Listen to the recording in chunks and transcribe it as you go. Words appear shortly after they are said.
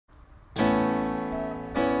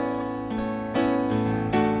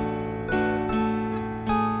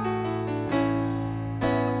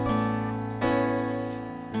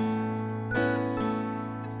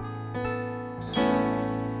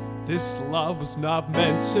this love was not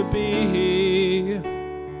meant to be.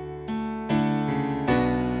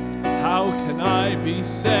 How can I be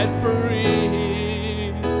set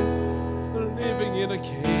free? Living in a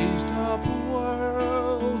caged up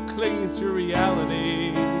world, clinging to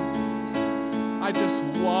reality. I just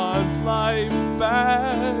want life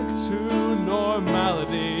back to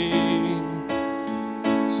normality.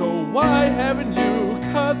 So why haven't you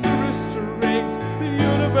cut the restraints? The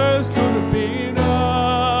universe could have been us.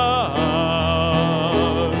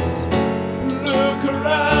 Look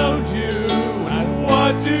around you, and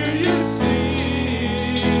what do you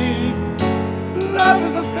see? Love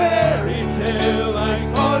is a fairy tale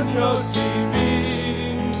like on your TV.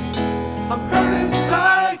 I'm hurt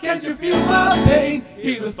inside, can't you feel my pain?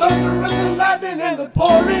 Hear the thunder and the lightning and the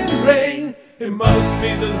pouring rain. It must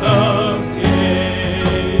be the love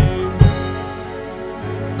game.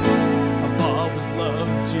 I've always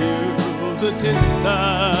loved you, the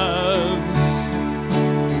distance.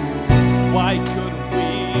 Why couldn't we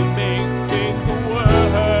make things work?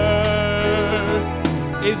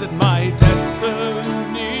 Is it my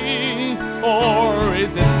destiny, or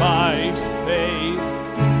is it my fate?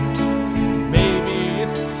 Maybe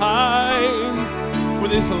it's time for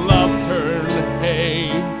this love turn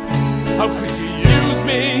hate. How could you use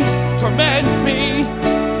me, torment me?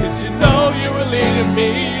 Did you know you were leading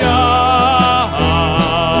me on?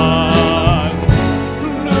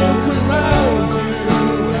 Look around you,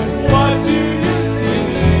 and what do you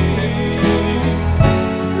see?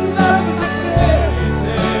 Love is a fairy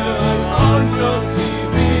tale on your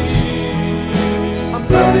TV. I'm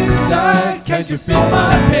burned inside, can't you feel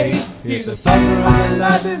my pain? Hear the thunder and the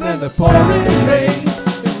lightning and the pouring rain.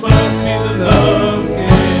 It must be the love game.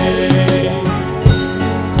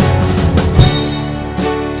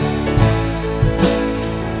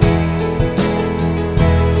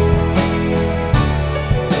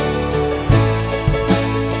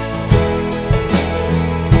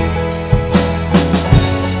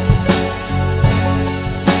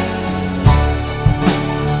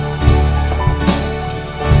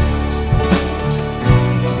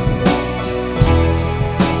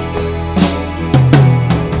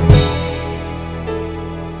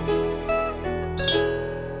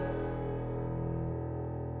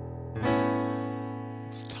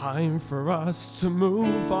 It's time for us to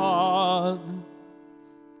move on.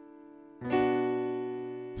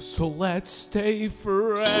 So let's stay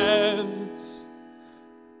friends.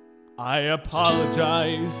 I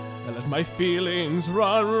apologize and let my feelings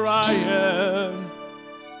run riot.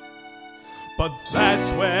 But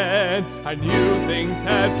that's when I knew things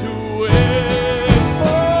had to end.